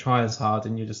don't try as hard,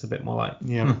 and you're just a bit more like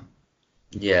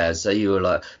Yeah, so you were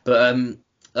like, but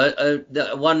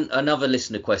another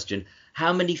listener question: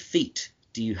 how many feet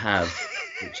do you have,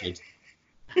 Richard?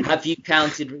 Have you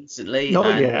counted recently?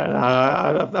 Not yet.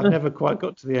 I've never quite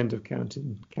got to the end of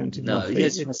counting. No, my feet.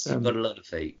 Yes, you've got a lot of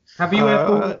feet. Have you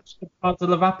ever watched the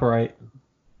puddle evaporate?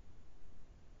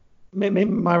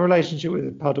 My relationship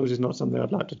with puddles is not something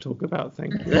I'd like to talk about.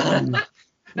 Thank you. The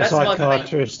That's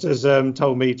psychiatrist has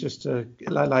told me just to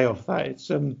lay off that. It's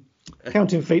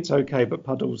counting feet's okay, but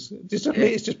puddles,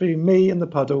 it's just been me and the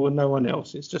puddle and no one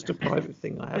else. It's just a private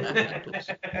thing I have with puddles.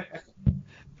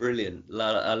 Brilliant.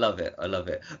 I love it.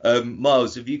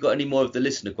 Miles, have you got any more of the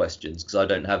listener questions? Because I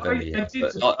don't have any yet.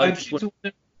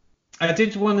 I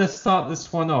did want to start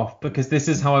this one off because this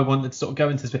is how I wanted to sort of go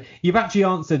into this.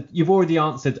 You've already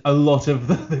answered a lot of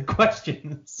the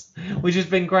questions, which has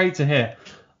been great to hear.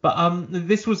 But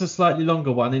this was a slightly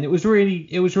longer one, and it was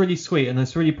really sweet, and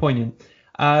it's really poignant.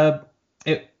 I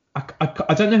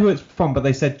don't know who it's from, but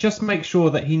they said, just make sure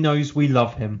that he knows we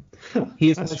love him. He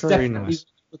is definitely nice.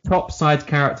 The top side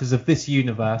characters of this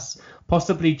universe,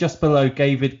 possibly just below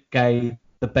David Gay,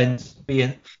 the pianist,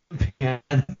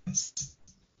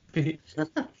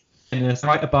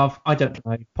 right above, I don't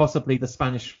know, possibly the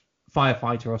Spanish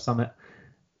firefighter or something.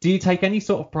 Do you take any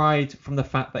sort of pride from the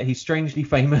fact that he's strangely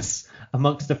famous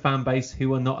amongst a fan base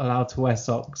who are not allowed to wear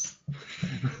socks?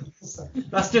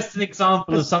 That's just an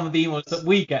example of some of the emails that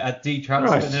we get at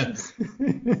D-Trout Spinners.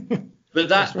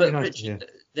 But Richard,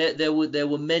 there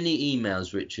were many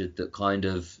emails, Richard, that kind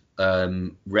of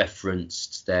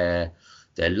referenced their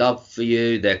love for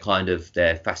you, their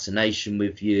fascination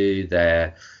with you,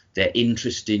 their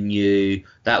interest in you.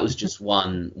 That was just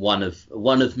one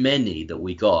of many that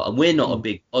we got, and we're not a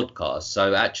big podcast,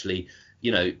 so actually,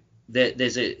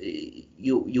 there's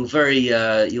you're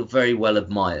very well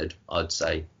admired, I'd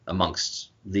say, amongst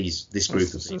this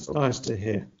group of people. It's nice to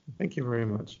hear. Thank you very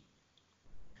much.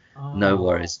 No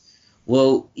worries.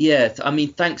 Well, yeah, I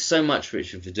mean, thanks so much,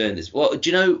 Richard, for doing this. Well, do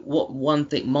you know what? One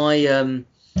thing, my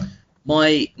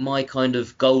kind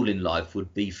of goal in life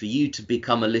would be for you to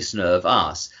become a listener of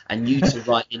us, and you to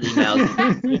write an email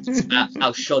about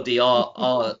how shoddy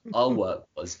our work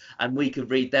was, and we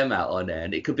could read them out on air,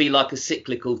 and it could be like a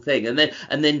cyclical thing, and then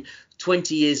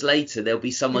 20 years later there'll be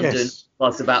someone doing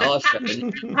us about our show,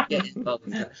 and get involved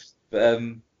with that.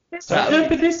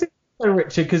 But though,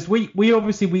 Richard, because we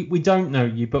obviously we don't know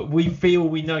you, but we feel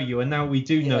we know you, and now we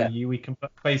do know you. We can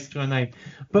put face to a name.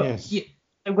 But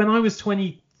when I was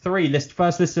 23,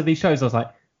 first list of these shows, I was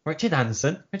like, Richard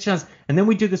Anderson, and then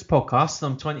we do this podcast,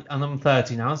 and I'm 20, and I'm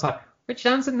 30 now. I was like, Richard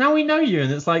Anderson, now we know you,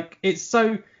 and it's like it's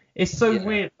so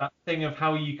weird, that thing of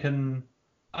how you can.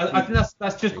 I think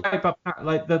that's just great about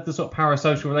like the sort of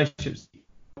parasocial relationships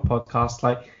podcast.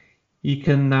 Like you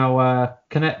can now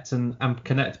connect and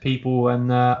connect people,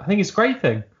 and I think it's a great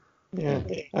thing. Yeah.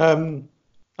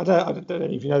 I don't know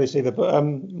if you know this either, but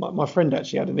my friend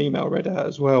actually had an email read out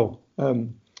as well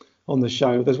on the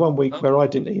show. There's one week where I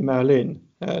didn't email in,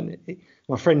 and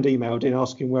my friend emailed in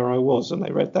asking where I was, and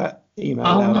they read that email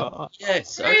out.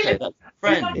 Yes, okay, that's a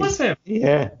friend.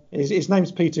 His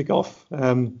name's Peter Goff.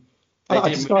 I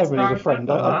describe him as a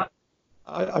friend.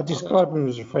 I describe him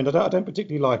as a friend. I don't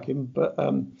particularly like him, but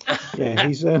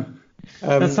he's.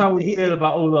 That's how we feel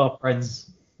about all our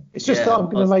friends. It's just that I'm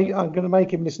going to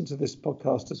make him listen to this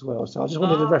podcast as well. So I just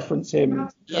wanted to reference him.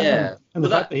 And the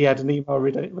fact that he had an email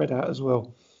read out as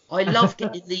well. I love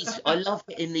getting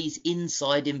these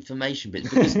inside information bits,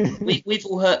 because we've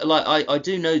all heard. Like I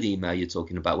do know the email you're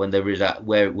talking about when they read out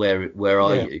where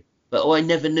are you. But I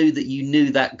never knew that you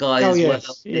knew that guy as well.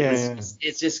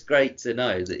 It's just great to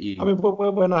know that you. I mean,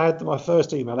 when I had my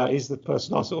first email out, he's the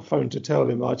person I sort of phoned to tell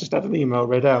him I just had an email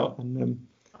read out, and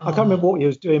I can't remember what he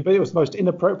was doing, but it was the most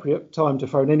inappropriate time to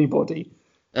phone anybody.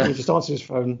 And he just answered his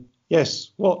phone.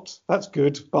 Yes, what? That's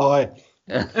good. Bye.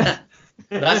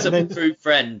 That's a true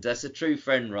friend. That's a true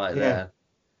friend right there.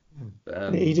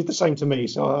 He did the same to me,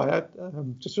 so I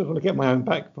just sort of want to get my own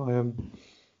back by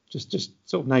just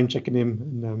sort of name checking him.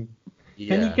 And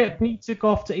Can you get Peter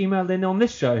Goff to email in on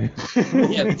this show?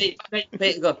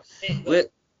 Peter Goff.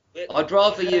 I'd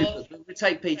rather you. We'll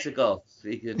take Peter Goff.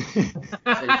 You can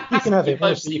have him.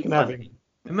 Honestly, you can have him.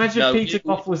 Imagine Peter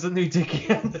Goff was the new Dickie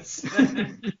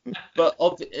Anderson. but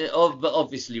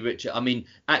obviously, Richard. I mean,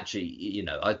 actually,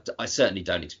 I certainly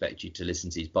don't expect you to listen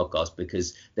to these podcasts,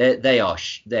 because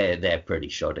they're pretty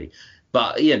shoddy.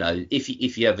 But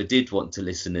if you ever did want to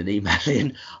listen and email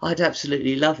in, I'd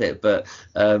absolutely love it. But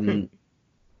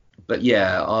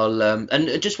yeah, I'll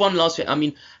and just one last thing. I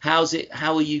mean, how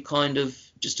are you kind of,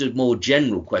 just a more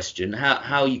general question,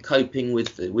 how are you coping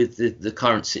with the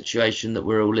current situation that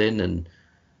we're all in, and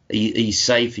are you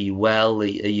safe? Are you well? Are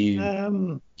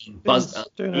you buzzed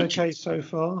up? Doing okay so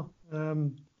far.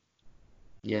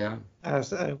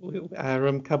 As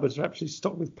our cupboards are actually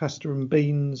stocked with pasta and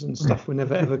beans and stuff we're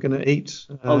never ever going to eat.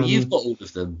 You've got all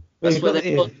of them. That's where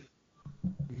they've got.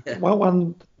 Well,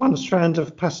 one strand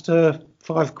of pasta,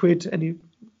 £5.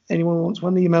 Anyone wants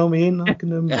one? Email me in. I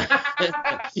can.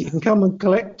 You can come and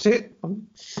collect it. I'll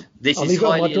leave it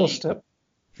on my doorstep.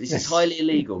 This is highly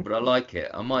illegal, but I like it.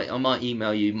 I might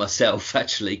email you myself,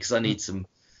 actually, because I need some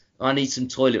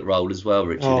toilet roll as well,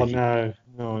 Richard. Oh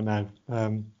no.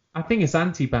 I think it's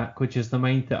anti-bac, which is the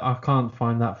main thing. I can't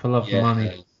find that for love or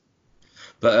money.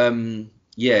 But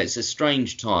it's a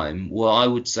strange time. Well, I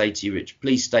would say to you, Rich,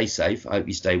 please stay safe. I hope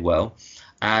you stay well.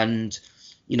 And,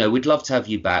 we'd love to have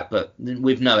you back, but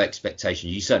with no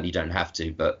expectations. You certainly don't have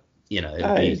to, but,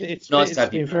 it's nice to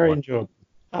have you. It's been very enjoyable.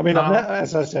 I mean,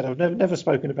 as I said, I've never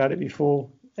spoken about it before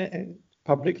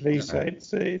publicly, so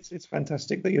it's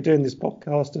fantastic that you're doing this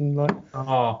podcast, and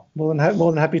more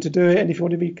than happy to do it. And if you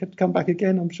want to come back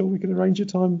again, I'm sure we can arrange a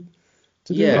time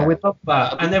to do that. We'd love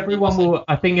that. And everyone will.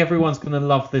 I think everyone's going to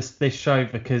love this show,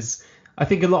 because I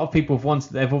think a lot of people have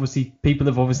wanted. People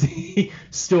have obviously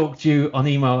stalked you on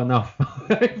email enough.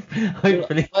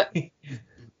 Hopefully.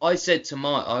 I said to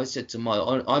my,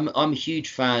 I'm a huge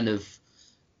fan of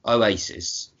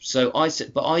Oasis. So I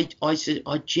said,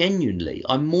 I genuinely,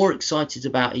 I'm more excited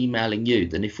about emailing you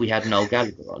than if we had Noel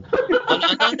Gallagher on.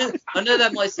 I know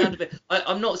that might sound a bit.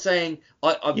 I'm not saying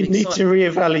you need to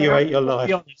reevaluate your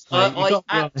life.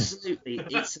 Absolutely,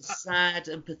 it's a sad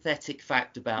and pathetic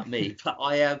fact about me, but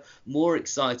I am more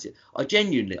excited.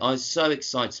 I'm so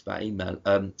excited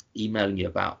about emailing you,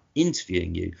 about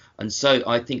interviewing you, and so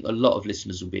I think a lot of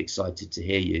listeners will be excited to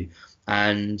hear you.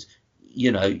 And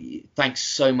thanks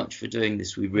so much for doing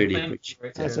this. We really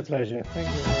appreciate it. It's a pleasure. Thank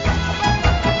you.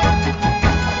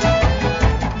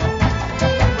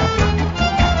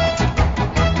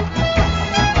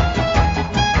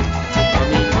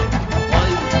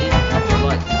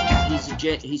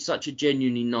 He's such a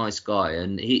genuinely nice guy,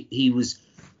 and he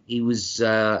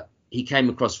came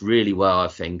across really well, I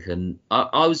think. And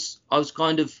both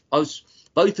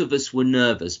of us were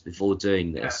nervous before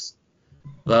doing this,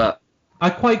 but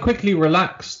I quite quickly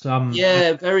relaxed.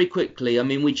 Very quickly. I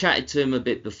mean, we chatted to him a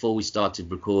bit before we started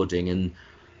recording,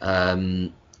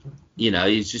 and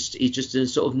He's just a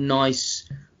sort of nice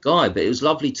guy. But it was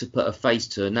lovely to put a face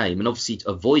to a name, and obviously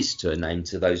a voice to a name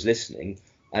to those listening.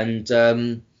 And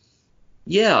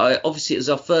obviously it was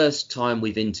our first time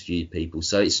we've interviewed people,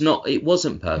 so it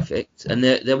wasn't perfect, and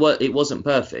it wasn't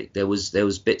perfect. There was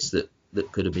bits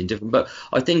that could have been different, but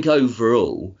I think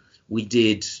overall we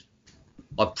did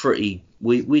a pretty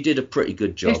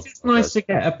good job. It's nice to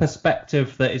get a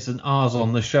perspective that isn't ours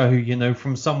on the show,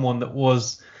 from someone that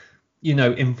was,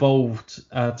 involved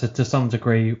to some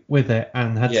degree with it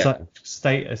and had such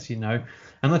status, And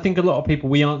I think a lot of people,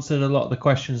 we answered a lot of the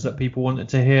questions that people wanted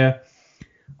to hear,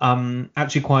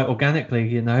 actually quite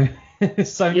organically,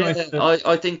 It's so nice.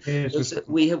 I think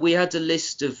we had a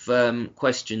list of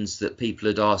questions that people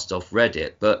had asked off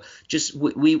Reddit, but just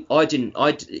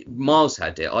Miles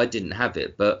had it, I didn't have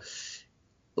it, but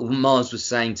Miles was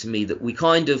saying to me that we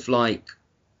kind of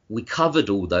we covered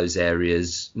all those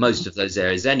areas, most of those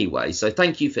areas anyway. So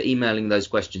thank you for emailing those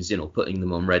questions in or putting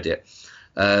them on Reddit.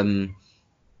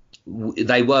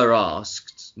 They were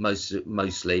asked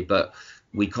mostly, but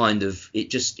we it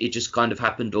just kind of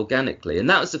happened organically, and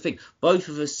that was the thing. Both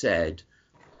of us said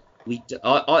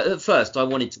at first I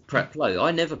wanted to prep low.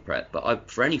 I never prep, but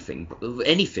for anything,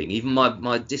 even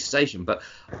my dissertation. But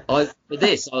for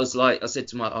this, I said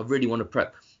to I really want to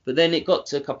prep. But then it got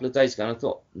to a couple of days ago, and I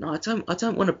thought, no, I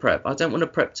don't want to prep. I don't want to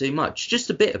prep too much.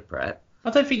 Just a bit of prep. I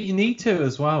don't think you need to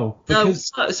as well.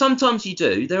 Because... No, sometimes you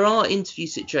do. There are interview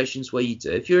situations where you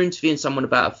do. If you're interviewing someone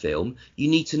about a film, you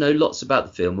need to know lots about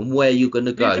the film and where you're going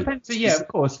to go. It depends, of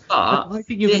course. But I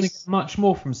think you're going to get much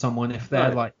more from someone if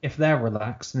they're if they're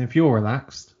relaxed and if you're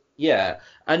relaxed. Yeah,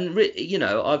 and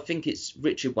I think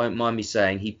Richard won't mind me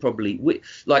saying he probably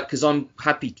because I'm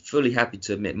fully happy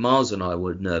to admit Miles and I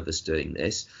were nervous doing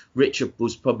this. Richard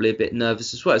was probably a bit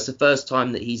nervous as well. It's the first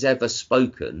time that he's ever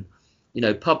spoken,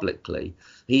 publicly.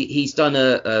 He's done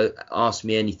a Ask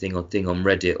Me Anything thing on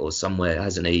Reddit or somewhere,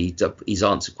 hasn't he? He's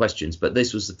answered questions, but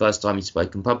this was the first time he's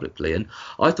spoken publicly, and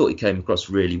I thought he came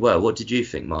across really well. What did you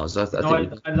think, Miles? I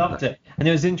loved it, and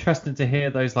it was interesting to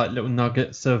hear those little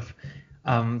nuggets of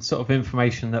sort of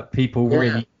information that people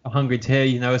really are hungry to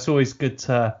hear. It's always good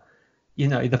to,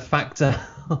 the factor,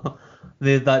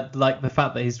 the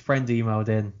fact that his friend emailed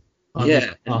in.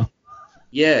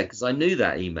 Yeah, because I knew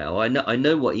that email. I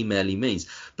know what email he means.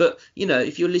 But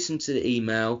if you listen to the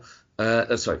email,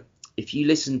 if you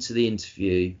listen to the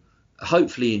interview,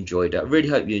 hopefully you enjoyed it. I really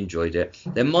hope you enjoyed it.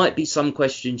 There might be some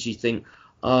questions you think,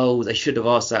 oh, they should have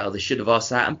asked that, or they should have asked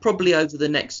that, and probably over the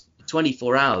next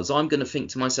 24 hours I'm going to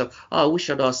think to myself, oh, I wish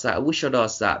I'd asked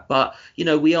that. But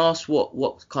we asked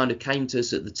what kind of came to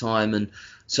us at the time, and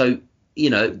so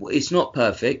it's not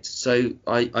perfect. So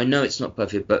I know it's not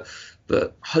perfect, but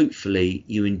hopefully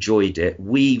you enjoyed it.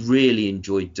 We really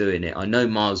enjoyed doing it. I know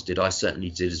Miles did. I certainly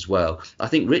did as well. I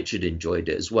think Richard enjoyed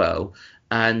it as well,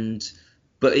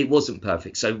 but it wasn't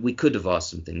perfect. So we could have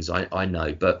asked some things. I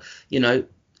know, but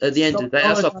at the end of the day,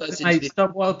 that's our first interview.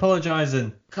 Stop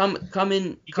apologising. Come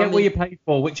in. You get what you paid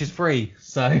for, which is free.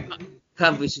 So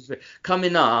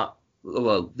coming up.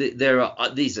 Well, there are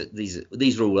these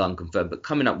are all unconfirmed, but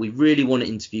coming up, we really want to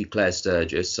interview Claire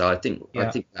Sturgis. So I think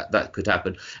that could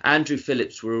happen. Andrew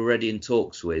Phillips, we're already in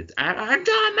talks with. And I'm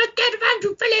scared of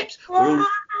Andrew Phillips.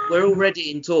 We're already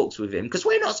in talks with him because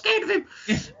we're not scared of him.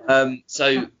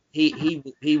 So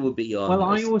he will be on. Well,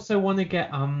 I also want to get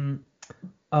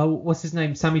what's his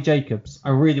name? Sammy Jacobs. I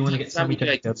really want to get Sammy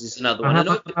Jacobs. Is another one.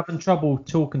 I'm having trouble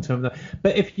talking to him though.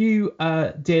 But if you,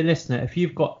 dear listener, if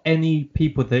you've got any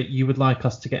people that you would like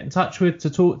us to get in touch with, to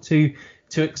talk to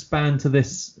expand to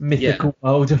this mythical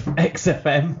world of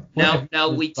XFM. Now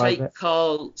we take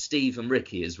Carl, Steve, and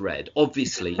Ricky as read.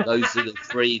 Obviously, those are the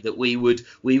three that we would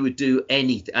do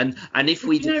anything. And if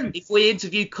we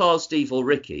interview Carl, Steve, or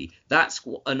Ricky, that's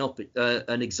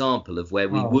an example of where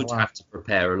we would have to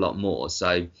prepare a lot more.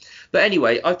 So, but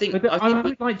anyway, I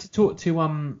would like to talk to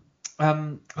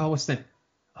what's his name?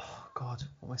 Oh God,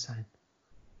 what am I saying?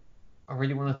 I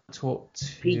really want to talk to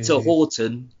Peter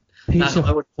Horton.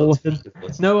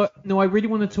 No, I really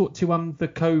want to talk to the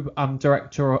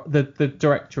director, the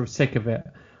director of Sick of It,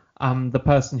 the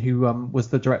person who was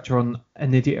the director on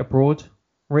An Idiot Abroad,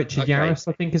 Richard Yaris,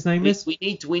 I think his name is.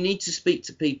 We need to speak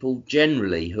to people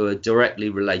generally who are directly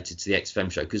related to the XFM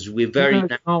show, because we're very.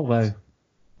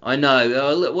 I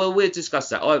know. Well, we'll discuss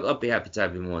that. I'd be happy to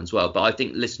have him on as well. But I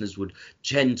think listeners would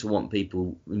tend to want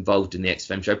people involved in the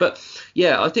XFM show. But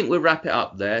yeah, I think we'll wrap it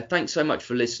up there. Thanks so much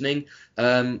for listening.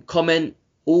 Comment.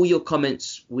 All your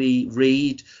comments we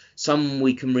read. Some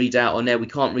we can read out on air. We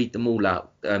can't read them all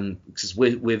out because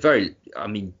we're very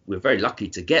lucky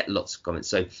to get lots of comments.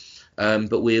 So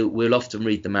but we'll often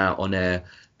read them out on air.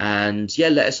 And yeah,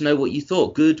 let us know what you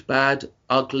thought. Good, bad,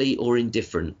 ugly, or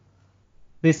indifferent.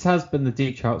 This has been the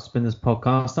Deep Trout Spinners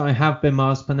podcast. I have been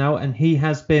Miles Pennell, and he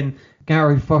has been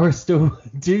Gary Forrestal.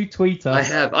 Do tweet us. I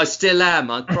have. I still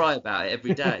am. I cry about it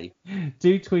every day.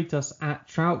 Do tweet us at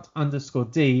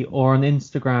Trout_D or on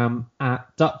Instagram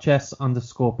at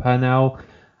Duchess_Purnell.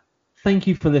 Thank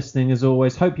you for listening as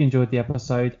always. Hope you enjoyed the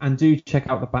episode, and do check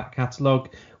out the back catalogue.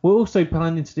 We're also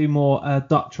planning to do more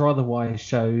Dutch or otherwise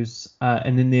shows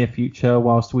in the near future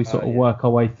whilst we sort of work our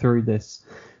way through this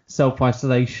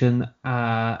self-isolation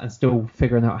and still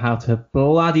figuring out how to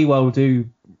bloody well do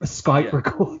Skype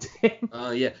recording.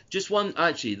 Just one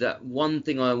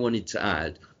thing I wanted to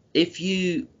add.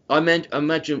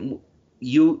 Imagine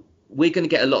we're going to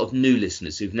get a lot of new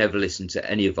listeners who've never listened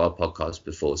to any of our podcasts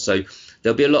before. So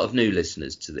there'll be a lot of new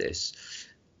listeners to this.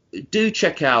 Do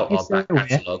check out our back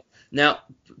catalogue. Now,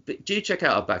 do check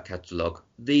out our back catalogue.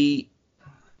 We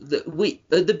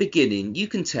at the beginning, you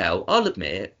can tell. I'll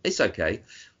admit it. It's okay.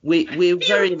 We're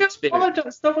very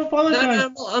inexperienced. Stop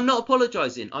apologising. No, I'm not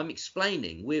apologising. I'm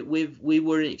explaining. We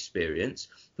were inexperienced,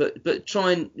 but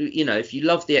try and, if you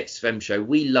love the XFM show,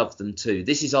 we love them too.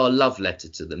 This is our love letter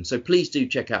to them. So please do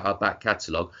check out our back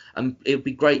catalogue, and it would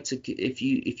be great if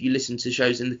you listen to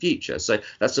shows in the future. So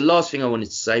that's the last thing I wanted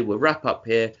to say. We'll wrap up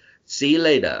here. See you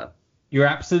later. You're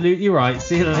absolutely right.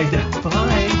 See you later.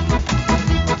 Bye.